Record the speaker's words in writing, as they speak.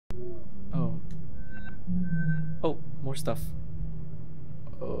more stuff.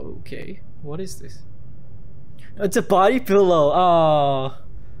 Okay, what is this? It's a body pillow. Oh,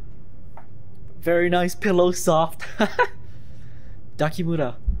 very nice pillow, soft.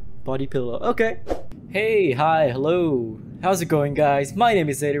 Dakimura, body pillow. Okay. Hey, hi, hello. How's it going, guys? My name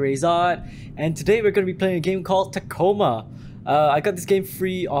is ZetaRayZod, and today we're going to be playing a game called Tacoma. I got this game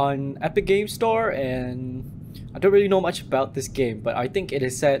free on Epic Game Store, and I don't really know much about this game, but I think it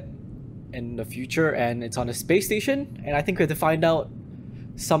is set in the future and it's on a space station, and I think we have to find out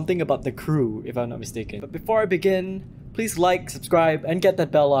something about the crew, if I'm not mistaken. But before I begin, please like, subscribe, and get that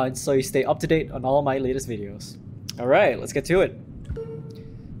bell on so you stay up to date on all my latest videos. Alright, let's get to it.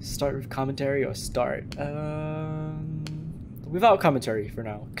 Start with commentary or start? Without commentary for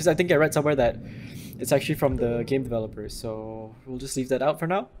now, because I think I read somewhere that it's actually from the game developers, so we'll just leave that out for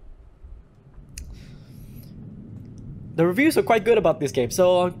now. The reviews are quite good about this game,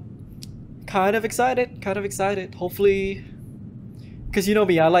 so I'm kind of excited. Hopefully, because you know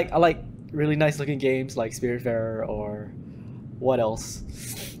me, I like really nice looking games like Spiritfarer or what else?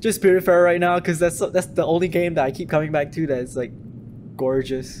 Just Spiritfarer right now, because that's the only game that I keep coming back to that's like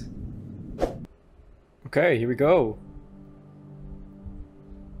gorgeous. Okay, here we go.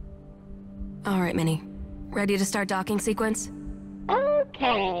 Alright, Minnie. Ready to start docking sequence?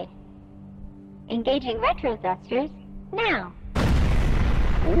 Okay. Engaging retro thrusters now.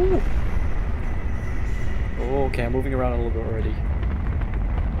 Ooh. Oh, okay, I'm moving around a little bit already.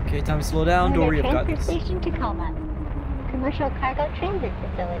 Okay, time to slow down. Don't worry, I've got this. Transfer Station Tacoma. Commercial cargo transit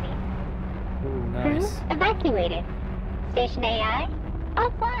facility. Ooh, nice. Crew evacuated. Station AI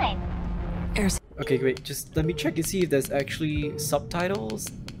offline. Okay, wait, just let me check and see if there's actually subtitles.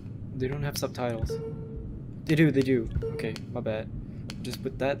 They don't have subtitles. They do. Okay, my bad. Just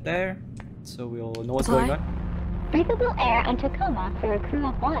put that there, so we'll know what's going on. Breathable air on Tacoma for a crew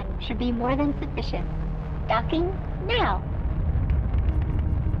of 1 should be more than sufficient. Docking now.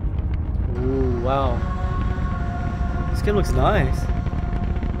 Ooh, wow. This game looks nice.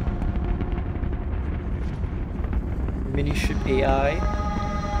 Mini ship AI.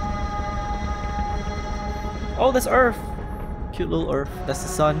 Oh, that's Earth. Cute little Earth. That's the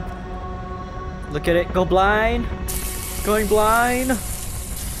sun. Look at it. Go blind. Going blind.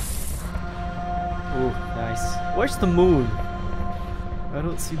 Ooh, nice. Where's the moon? I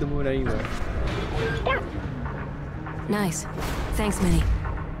don't see the moon anywhere. Nice. Thanks, Minnie.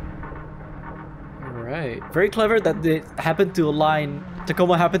 Alright. Very clever that they happened to align.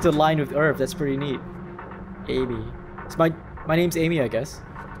 Tacoma happened to align with Earth. That's pretty neat. Amy. It's my name's Amy, I guess.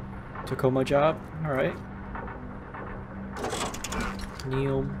 Tacoma job. Alright.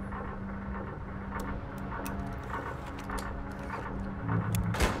 Neil.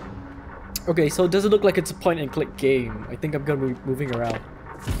 Okay, so it doesn't look like it's a point and click game. I think I'm gonna be moving around.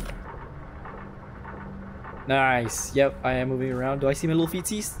 Nice. Yep, I am moving around. Do I see my little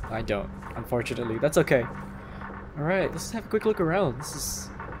feetsies? I don't, unfortunately. That's okay. Alright, let's have a quick look around. It's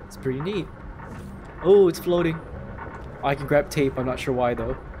pretty neat. Oh, it's floating. I can grab tape. I'm not sure why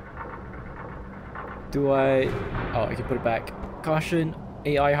though. Do I... Oh, I can put it back. Caution,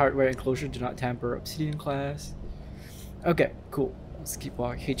 AI hardware enclosure, do not tamper. Obsidian class. Okay, cool. Let's keep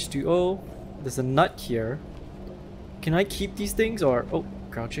walking. H2O. There's a nut here. Can I keep these things or... Oh,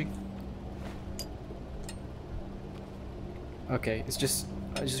 crouching. Okay, it's just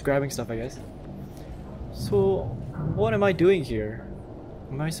grabbing stuff, I guess. So, what am I doing here?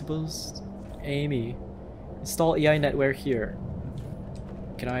 Am I supposed... Amy. Install AI netware here.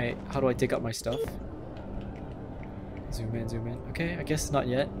 Can I... How do I take out my stuff? Zoom in, zoom in. Okay, I guess not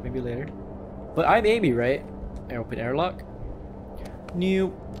yet. Maybe later. But I'm Amy, right? Open airlock.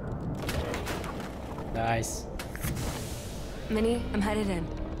 New. Nice. Minnie, I'm headed in.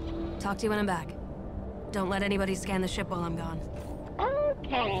 Talk to you when I'm back. Don't let anybody scan the ship while I'm gone.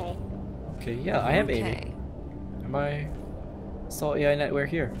 Okay. Okay, yeah, I am Amy. Am I... Install AI netware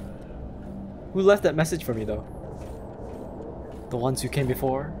here. Who left that message for me though? The ones who came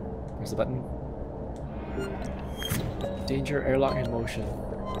before? Where's the button? Danger, airlock in motion.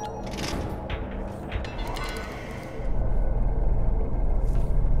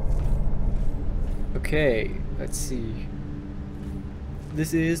 Okay, let's see.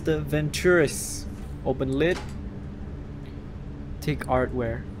 This is the Venturis. Open lid. Take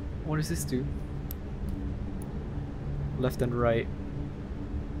artware. What does this do? Left and right.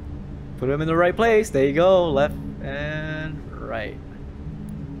 Put them in the right place. There you go. Left and right.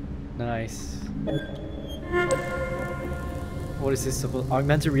 Nice. What is this?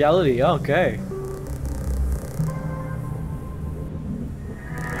 Augmented reality. Okay.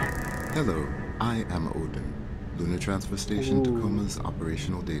 Hello, I am Odin, Lunar Transfer Station Tacoma's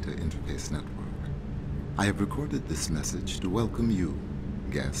Operational Data Interface Network. I have recorded this message to welcome you,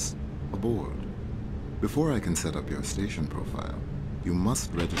 guests, aboard. Before I can set up your station profile, you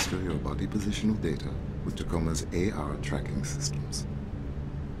must register your body positional data with Tacoma's AR tracking systems.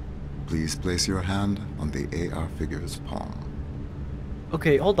 Please place your hand on the AR figure's palm.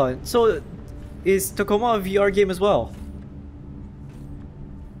 Okay, hold on. So, is Tacoma a VR game as well?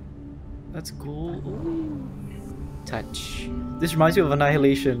 That's cool. Ooh. Touch. This reminds me of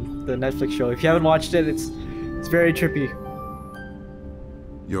Annihilation, the Netflix show. If you haven't watched it, it's very trippy.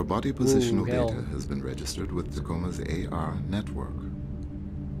 Your body positional Ooh, hell. data has been registered with Tacoma's AR network.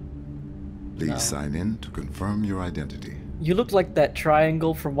 Please sign in to confirm your identity. You look like that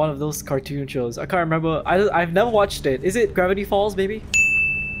triangle from one of those cartoon shows. I can't remember. I've never watched it. Is it Gravity Falls, maybe?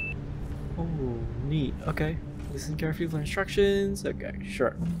 Oh, neat. Okay. Listen carefully for instructions. Okay,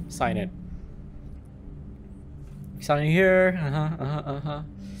 sure. Sign in. Sign in here.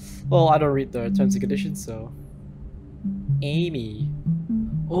 Well, I don't read the terms and conditions, so. Amy.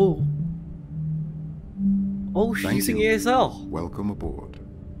 Oh. Oh, she's Thank using you. ASL. Welcome aboard.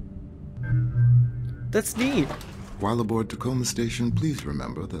 That's neat. While aboard Tacoma Station, please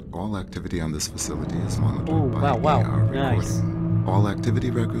remember that all activity on this facility is monitored Oh, by wow, AR recording. nice. All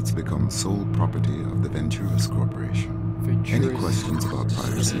activity records become sole property of the Venturis Corporation. Any Venturis. questions about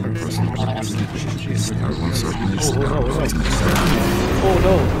piracy and personal property should be scared once or Oh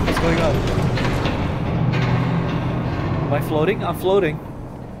no, what's going on? Am I floating? I'm floating.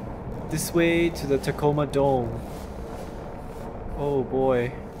 This way to the Tacoma Dome. Oh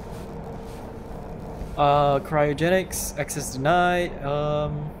boy. Cryogenics, access denied.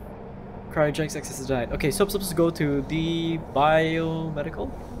 Cryogenics, access denied. Okay, so I'm supposed to go to the biomedicals.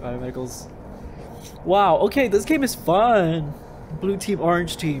 Wow, okay, this game is fun. Blue team,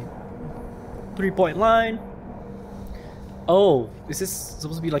 orange team. 3-point line. Oh, is this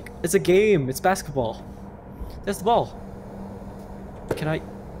supposed to be like... It's a game, it's basketball. That's the ball. Can I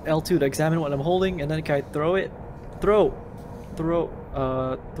L2 to examine what I'm holding, and then can I throw it? Throw.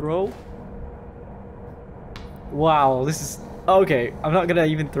 Wow, this is... Okay, I'm not gonna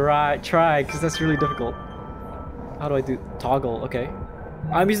even try because that's really difficult. How do I do... Toggle, okay.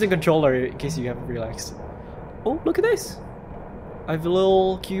 I'm using the controller in case you haven't realized. Oh, look at this! I have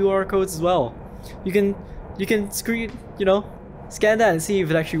little QR codes as well. You can screen, scan that and see if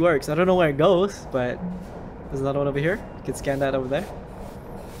it actually works. I don't know where it goes, but there's another one over here. You can scan that over there.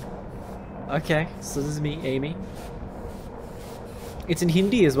 Okay, so this is me, Amy. It's in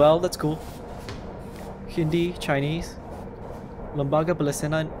Hindi as well, that's cool. Hindi, Chinese. Lembaga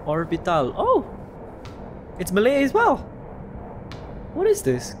Pelayanan Orbital. Oh! It's Malay as well! What is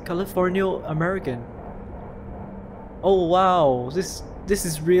this? California American. Oh wow, this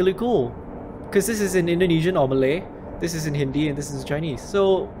is really cool. Because this is in Indonesian or Malay, this is in Hindi, and this is Chinese.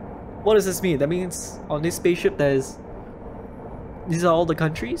 So, what does this mean? That means on this spaceship these are all the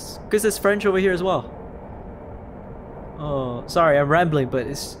countries? Because there's French over here as well. Oh, sorry, I'm rambling, but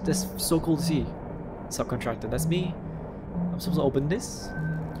it's just so cool to see. Subcontractor, that's me. I'm supposed to open this.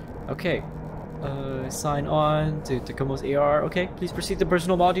 Okay. Sign on to Tacoma's AR. Okay, please proceed to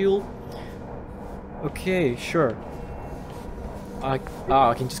personal module. Okay, sure. I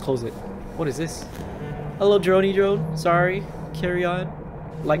can just close it. What is this? Hello, Droney Drone. Sorry. Carry on.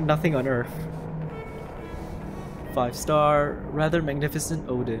 Like nothing on Earth. 5-star. Rather magnificent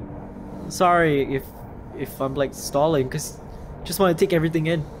Odin. Sorry if I'm like stalling, because just want to take everything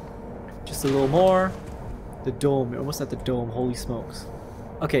in. Just a little more. The dome. We're almost at the dome. Holy smokes.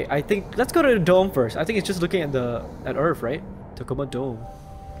 Okay, I think let's go to the dome first. I think it's just looking at Earth, right? Tacoma Dome.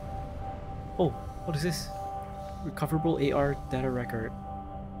 Oh, what is this? Recoverable AR data record.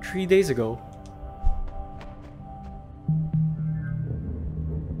 3 days ago.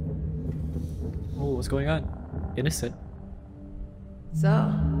 Oh, what's going on? Innocent.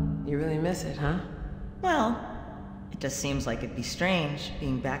 So, you really miss it, huh? Well, it just seems like it'd be strange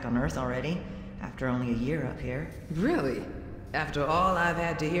being back on Earth already, after only a year up here. Really? After all I've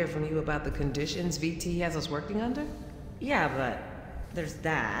had to hear from you about the conditions VT has us working under? Yeah, but there's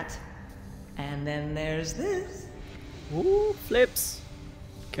that. And then there's this. Ooh, flips.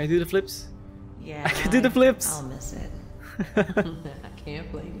 Can I do the flips? Yeah, I can do the flips. I'll miss it. I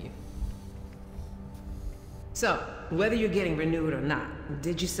can't blame you. So, whether you're getting renewed or not,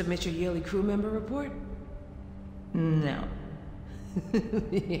 did you submit your yearly crew member report? No.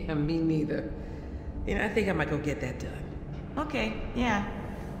 Yeah, me neither. I think I might go get that done. Okay, yeah.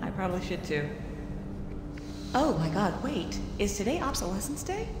 I probably should too. Oh my god, wait. Is today Obsolescence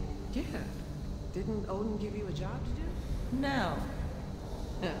Day? Yeah. Didn't Odin give you a job to do? No.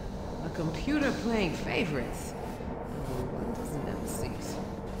 A computer playing favorites. One doesn't ever cease.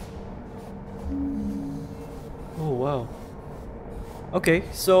 Okay,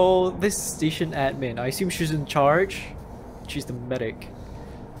 so this station admin, I assume she's in charge. She's the medic.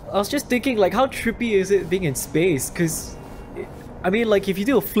 I was just thinking, like, how trippy is it being in space? Cause, I mean, like, if you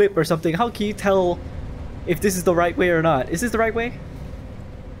do a flip or something, how can you tell if this is the right way or not? Is this the right way?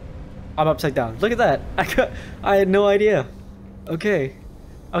 I'm upside down. Look at that. I had no idea. Okay.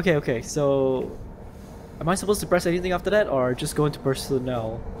 Okay, so am I supposed to press anything after that or just go into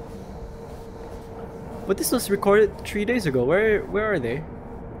personnel? But this was recorded 3 days ago. Where are they?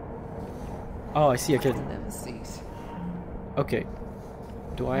 Oh, I see. I can. Never cease. Okay.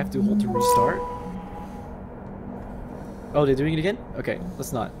 Do I have to hold to restart? Oh, they're doing it again? Okay,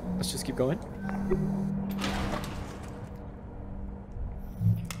 let's not. Let's just keep going.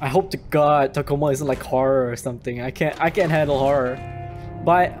 I hope to God Tacoma isn't like horror or something. I can't handle horror.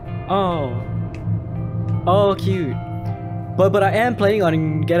 But oh, cute. But I am planning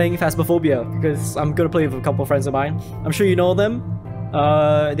on getting Phasmophobia because I'm gonna play with a couple of friends of mine. I'm sure you know them.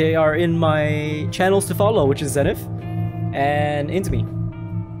 They are in my channels to follow, which is Zenith and Intime,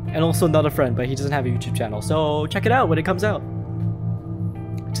 and also another friend, but he doesn't have a YouTube channel. So check it out when it comes out.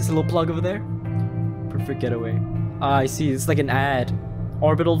 Just a little plug over there. Perfect getaway. I see. It's like an ad.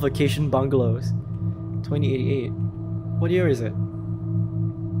 Orbital Vacation Bungalows, 2088. What year is it?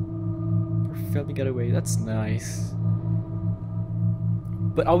 Perfect getaway. That's nice.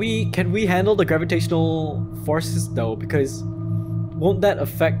 But can we handle the gravitational forces though? Because won't that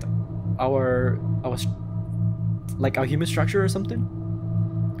affect our human structure or something?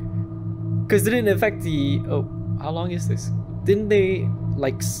 Because didn't it affect the, oh, how long is this? Didn't they,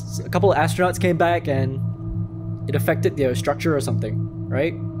 like, a couple of astronauts came back and it affected their structure or something,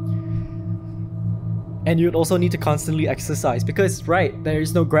 right? And you'd also need to constantly exercise because, right,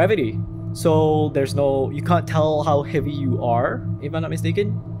 there's no gravity. So you can't tell how heavy you are, if I'm not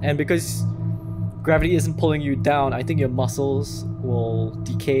mistaken. And because gravity isn't pulling you down, I think your muscles will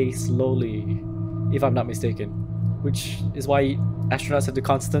decay slowly, if I'm not mistaken. Which is why astronauts have to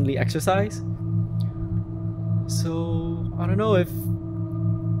constantly exercise. So, I don't know if,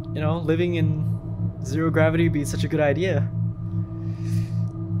 you know, living in zero gravity would be such a good idea.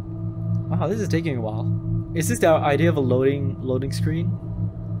 Wow, this is taking a while. Is this the idea of a loading screen?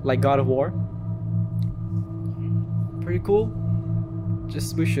 Like God of War? Pretty cool.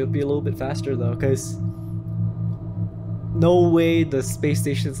 Just wish it would be a little bit faster though, because no way the space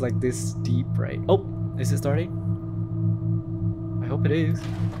station's like this deep, right? Oh, is it starting? I hope it is.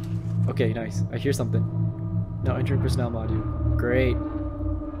 Okay, nice. I hear something. Now entering personnel module. Great.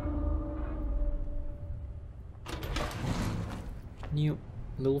 New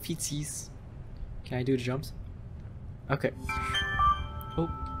little feetsies. Can I do the jumps? Okay. Oh.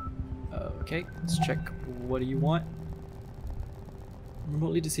 Okay, let's check. What do you want?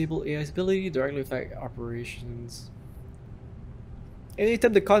 Remotely disable AI's ability, directly affect operations. Any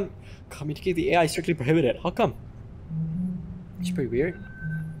attempt to communicate the AI is strictly prohibited. How come? It's pretty weird.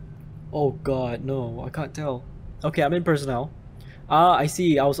 Oh god, no, I can't tell. Okay, I'm in personnel. Ah, I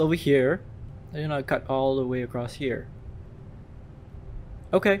see. I was over here. Then I cut all the way across here.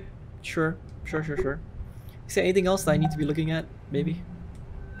 Okay, sure. Is there anything else that I need to be looking at? Maybe?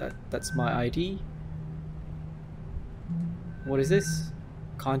 That's my ID. What is this?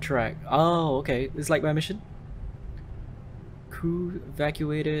 Contract. Oh, okay. It's like my mission. Crew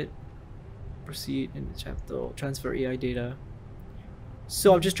evacuated. Proceed in the chapter. Transfer AI data.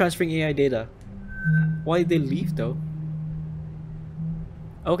 So I'm just transferring AI data. Why did they leave though?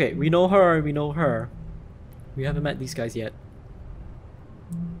 Okay, we know her. We haven't met these guys yet.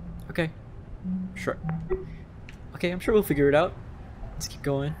 Okay. Sure. Okay, I'm sure we'll figure it out. Let's keep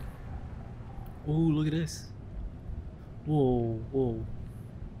going. Oh, look at this. Whoa.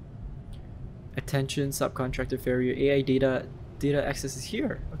 Attention, subcontractor failure. AI data access is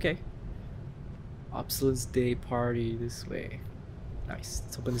here. Okay. Obsolescence Day party this way. Nice.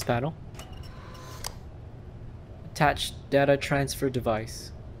 Let's open this panel. Attached data transfer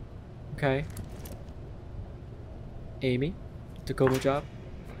device. Okay. Amy. Tacoma job.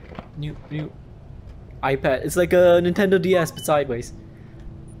 New iPad. It's like a Nintendo DS but sideways.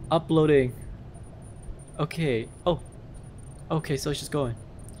 Uploading. Okay. Oh. Okay, so it's just going.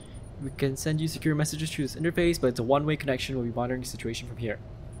 We can send you secure messages through this interface, but it's a one-way connection. We'll be monitoring the situation from here.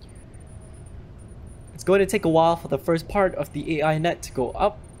 It's going to take a while for the first part of the AI net to go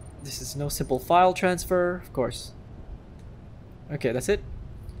up. This is no simple file transfer, of course. Okay, that's it.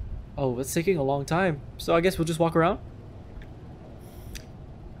 Oh, it's taking a long time. So I guess we'll just walk around.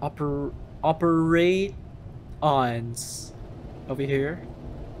 Operate ons over here.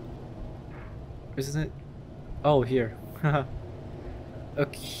 Isn't it? Oh, here.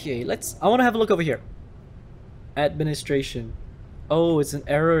 Okay, I want to have a look over here. Administration. Oh, it's an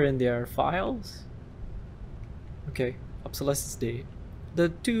error in their files? Okay, obsolescence date. The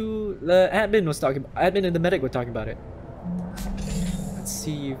admin was talking, admin and the medic were talking about it. Let's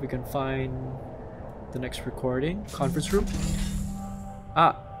see if we can find the next recording. Conference room.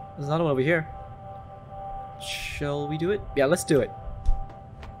 Ah, there's another one over here. Shall we do it? Yeah, let's do it.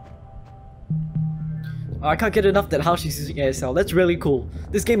 Oh, I can't get enough that how she's using ASL. That's really cool.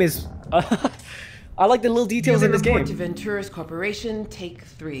 This game is... I like the little details in this game. Report to Ventura's Corporation, take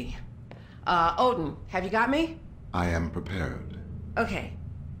 3. Odin, have you got me? I am prepared. Okay.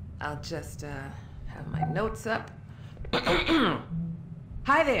 I'll just, have my notes up.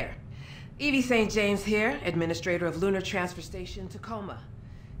 Hi there. Evie St. James here, administrator of Lunar Transfer Station, Tacoma.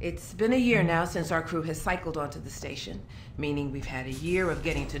 It's been a year now since our crew has cycled onto the station, meaning we've had a year of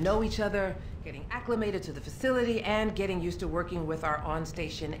getting to know each other, getting acclimated to the facility, and getting used to working with our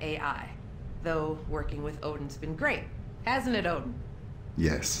on-station AI. Though working with Odin's been great, hasn't it, Odin?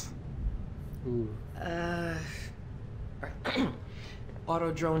 Yes. Ooh.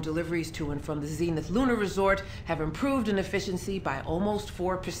 Auto drone deliveries to and from the Zenith Lunar Resort have improved in efficiency by almost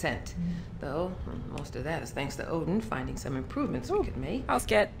 4%. Though, most of that is thanks to Odin finding some improvements we could make. I'll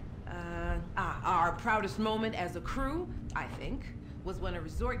get. Our proudest moment as a crew, I think, was when a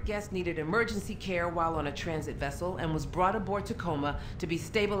resort guest needed emergency care while on a transit vessel and was brought aboard Tacoma to be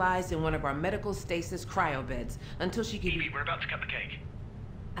stabilized in one of our medical stasis cryo beds until she could Evie, we're about to cut the cake.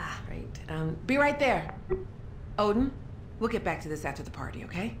 Right. Be right there. Odin, we'll get back to this after the party,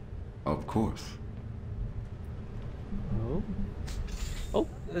 okay? Of course. Oh. Oh,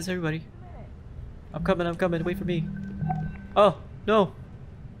 there's everybody. I'm coming, wait for me. Oh, no.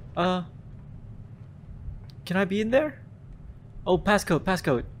 Can I be in there? Oh,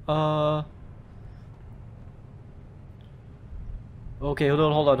 passcode. Okay,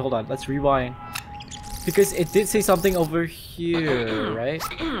 hold on. Let's rewind. Because it did say something over here, right?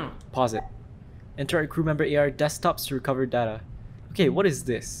 Pause it. Enter a crew member AR desktops to recover data. Okay, what is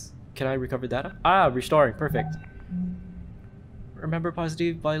this? Can I recover data? Ah, restoring. Perfect. Remember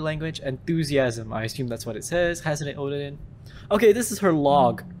positive body language, enthusiasm. I assume that's what it says. Hasn't it Odin? Okay, this is her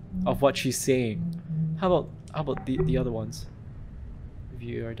log of what she's saying. How about the other ones?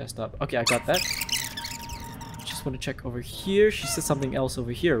 Review our desktop. Okay, I got that. Just want to check over here. She said something else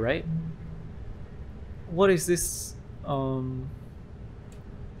over here, right? What is this? Did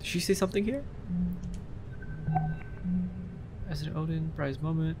she say something here? As an Odin, prize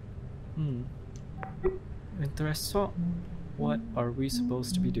moment. Interessant. What are we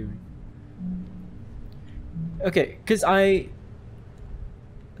supposed to be doing? Okay, because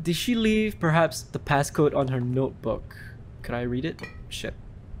did she leave perhaps the passcode on her notebook? Could I read it? Shit.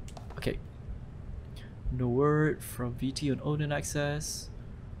 Okay. No word from VT on Odin access.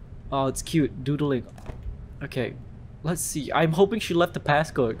 Oh, it's cute. Doodling. Okay. Let's see. I'm hoping she left the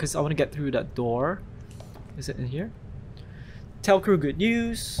passcode because I want to get through that door. Is it in here? Tell crew good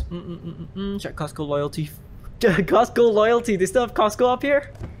news. Check Costco loyalty. Costco loyalty. They still have Costco up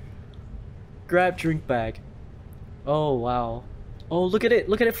here? Grab drink bag. Oh, wow. Oh, look at it.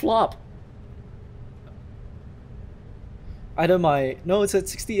 Look at it flop. I don't mind. No, it's at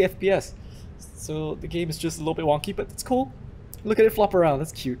 60 FPS. So the game is just a little bit wonky, but it's cool. Look at it flop around.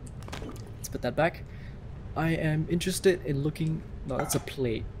 That's cute. Let's put that back. I am interested in looking... No, that's a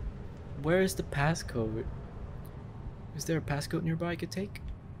plate. Where is the passcode? Is there a passcode nearby I could take?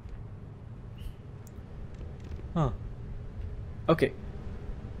 Huh. Okay.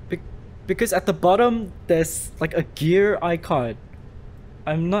 Because at the bottom there's like a gear icon.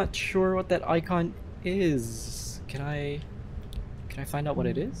 I'm not sure what that icon is. Can I find out what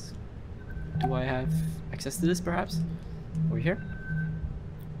it is? Do I have access to this perhaps? Over here?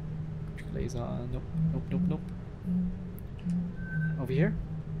 Lays on. Nope. Over here?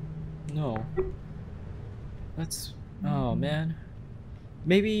 No. That's... Oh man.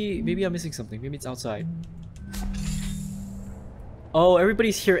 Maybe I'm missing something. Maybe it's outside. Oh,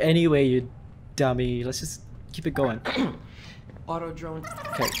 everybody's here anyway, you dummy. Let's just keep it going. Auto drone.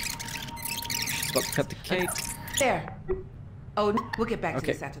 Okay. She's about to cut the cake. There. Oh, we'll get back to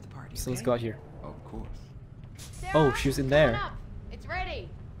this after the party. So let's go out here. Of course. Oh, she was in there. It's ready.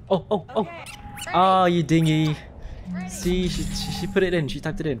 Oh. Okay. Ah, you dingy. See, she put it in. She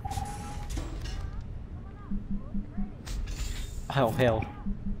typed it in. Oh, hell.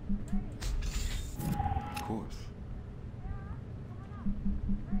 Of course.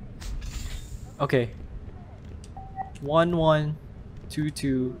 Okay.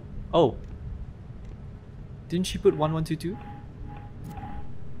 1122. Oh. Didn't she put 1122?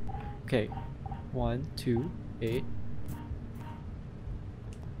 Okay. 128.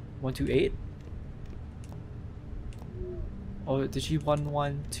 128. Oh, did she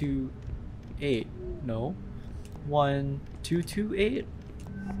 1128? No. 1228?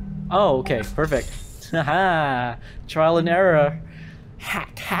 Oh, okay, perfect. Haha! Trial and error.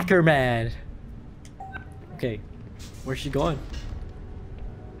 Hacker man. Okay, where's she going?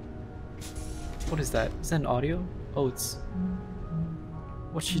 What is that? Is that an audio? Oh, it's...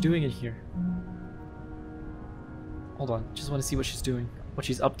 What's she doing in here? Hold on, just want to see what she's doing. What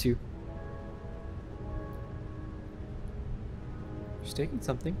she's up to. She's taking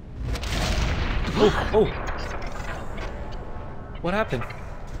something. Oh, oh! What happened?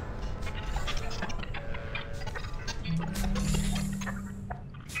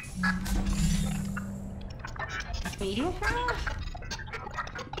 Media trial?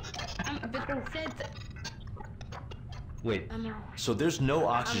 But they said that... Wait, so there's no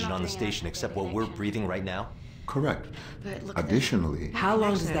oxygen on the station except what we're breathing right now? Correct. But look, Additionally, How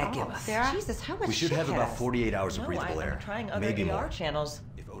long does that give us? Sarah? Jesus, how much We should shit have about has? 48 hours of No, breathable I'm air. trying other Maybe VR more. channels.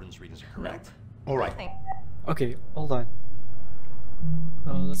 If Odin's readings are correct. all right. Okay, hold on.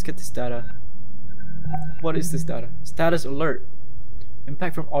 Let's get this data. What is this data? Status alert.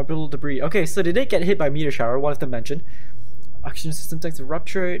 Impact from orbital debris. Okay, so they did get hit by a meteor shower, one of them mentioned. Oxygen system tanks are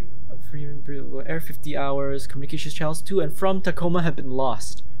ruptured. Free and breathable air 50 hours. Communications channels to and from Tacoma have been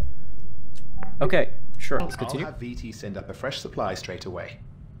lost. Okay, sure, let's continue. I'll have VT send up a fresh supply straight away.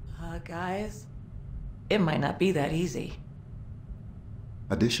 Guys, it might not be that easy.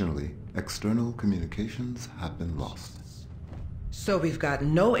 Additionally, external communications have been lost. So we've got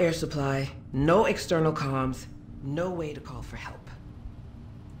no air supply, no external comms, no way to call for help.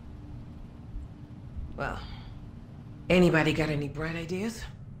 Well, anybody got any bright ideas?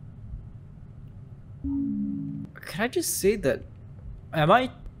 Can I just say that...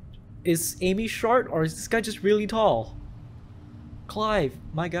 Is Amy short or is this guy just really tall? Clive,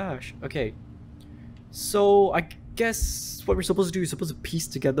 my gosh. Okay. So, I guess what we're supposed to do is supposed to piece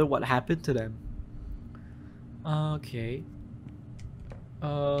together what happened to them. Okay.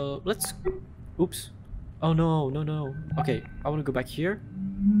 Let's... Oops. Oh no, no, no. Okay, I want to go back here.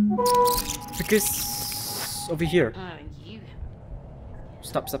 Because... Over here.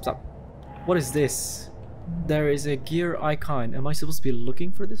 Stop, stop, stop. What is this? There is a gear icon. Am I supposed to be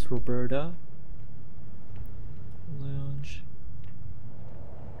looking for this, Roberta? Lounge.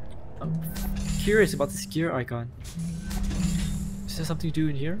 I'm curious about this gear icon. Is there something to do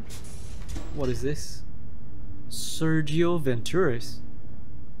in here? What is this? Sergio Venturis.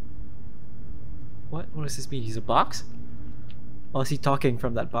 What? What does this mean? He's a box? Oh, is he talking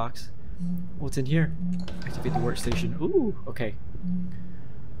from that box? What's in here? Activate the workstation. Ooh, okay.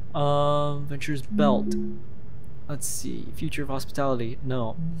 Venture's belt. Let's see. Future of hospitality.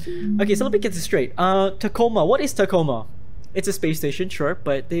 No. Okay, so let me get this straight. Tacoma. What is Tacoma? It's a space station, sure,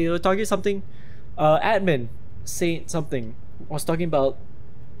 but they were talking something. Admin saying something. Was talking about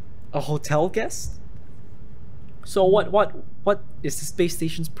a hotel guest. So what is the space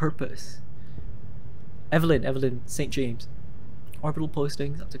station's purpose? Evelyn, St. James. Orbital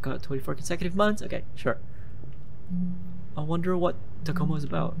postings up to 24 consecutive months. Okay, sure. I wonder what Tacoma is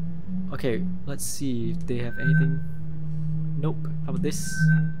about. Okay, let's see if they have anything. Nope. How about this?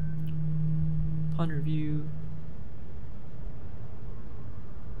 Upon review.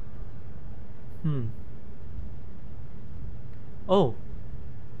 Oh.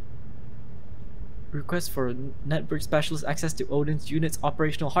 Request for network specialist access to Odin's unit's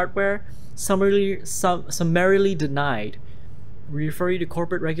operational hardware. Summarily denied. We refer you to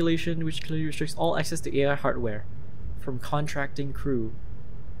corporate regulation, which clearly restricts all access to AI hardware from contracting crew.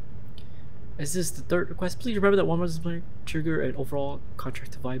 Is this the third request? Please remember that one must trigger an overall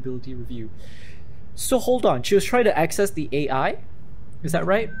contract viability review. So hold on, she was trying to access the AI? Is that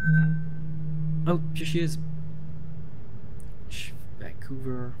right? Oh, here she is.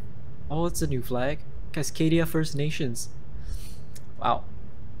 Vancouver. Oh, it's a new flag. Cascadia First Nations. Wow.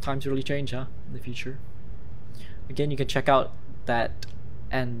 Times really change, huh? In the future. Again, you can check out that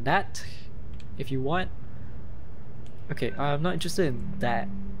and that if you want. Okay, I'm not interested in that.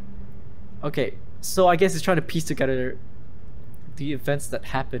 Okay, so I guess it's trying to piece together the events that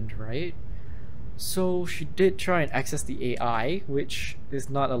happened, right? So she did try and access the AI, which is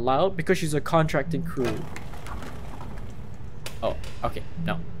not allowed because she's a contracting crew. Oh, okay.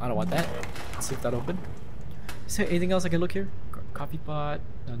 No, I don't want that. Let's leave that open. Is there anything else I can look here? Coffee pot.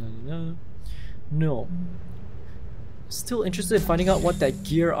 No. No. Still interested in finding out what that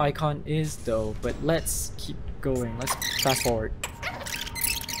gear icon is though, but let's keep going. Let's fast forward.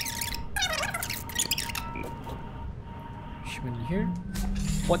 She went in here.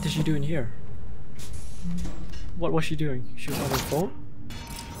 What did she do in here? What was she doing? She was on her phone?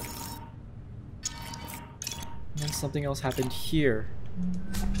 And something else happened here.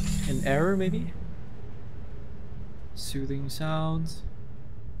 An error, maybe? Soothing sounds.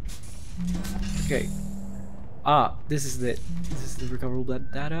 Okay. Ah, this is it. This is the recoverable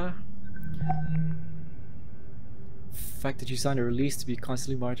data. The fact that you signed a release to be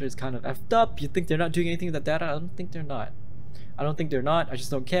constantly monitored is kind of effed up. You think they're not doing anything with that data? I don't think they're not. I don't think they're not. I just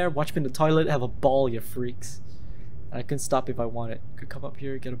don't care. Watch me in the toilet, have a ball, you freaks. And I couldn't stop if I wanted. Could come up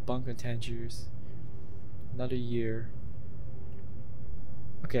here, get a bunk on Tangiers. Another year.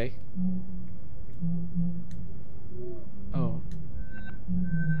 Okay. Oh.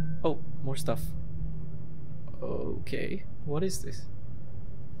 Oh, more stuff. Okay. What is this?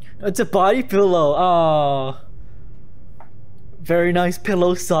 It's a body pillow. Oh. Very nice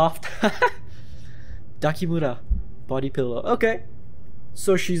pillow, soft. Dakimura. Body pillow. Okay.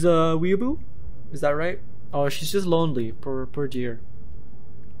 So she's a weeaboo? Is that right? Oh, she's just lonely. Poor dear.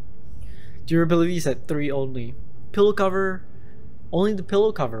 Durability is at 3 only. Pillow cover. Only the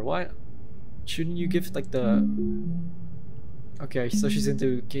pillow cover. Why? Shouldn't you give like the... Okay, so she's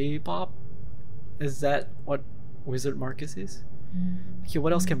into K-pop? Is that what Wizard Marcus is? Okay,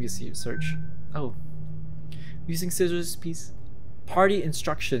 what else can we see? Search. Oh. Using scissors piece. Party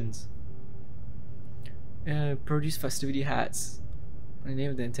instructions. Produce festivity hats. The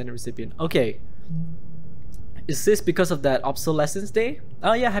name of the intended recipient. Okay. Is this because of that obsolescence day?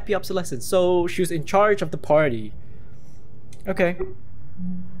 Oh yeah, happy obsolescence. So she was in charge of the party. Okay.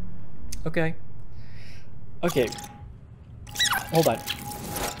 Okay. Okay. Hold on.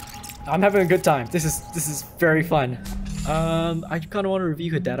 I'm having a good time. This is very fun. I kind of want to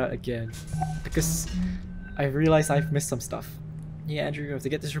review her data again because I realized I've missed some stuff. Yeah, Andrew, you have to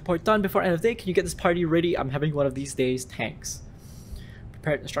get this report done before end of day. Can you get this party ready? I'm having one of these days. Thanks.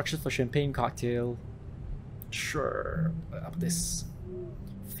 Prepared instructions for champagne cocktail. Sure. Up this.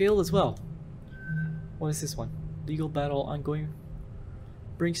 Failed as well. What is this one? Legal battle ongoing.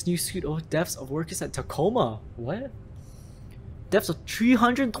 Brings new suit of deaths of workers at Tacoma. What? Deaths of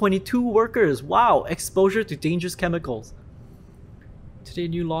 322 workers. Wow. Exposure to dangerous chemicals. Today,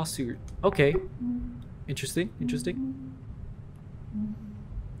 new lawsuit. Okay. Interesting. Interesting.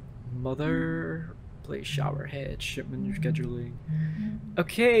 Mother. Play shower head. Shipment scheduling.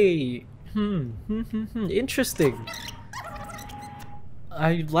 Okay. Interesting.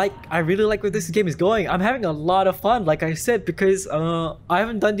 I really like where this game is going. I'm having a lot of fun, like I said, because I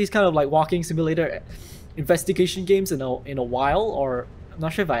haven't done these kind of like walking simulator investigation games in a while, or I'm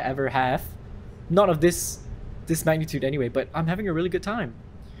not sure if I ever have. Not of this magnitude anyway, but I'm having a really good time.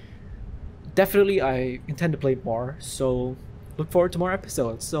 Definitely I intend to play more, so look forward to more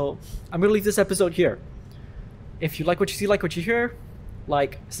episodes. So I'm gonna leave this episode here. If you like what you see, like what you hear,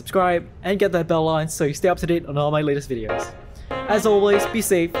 like, subscribe, and get that bell on so you stay up to date on all my latest videos. As always, be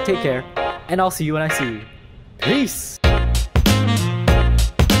safe, take care, and I'll see you when I see you. Peace!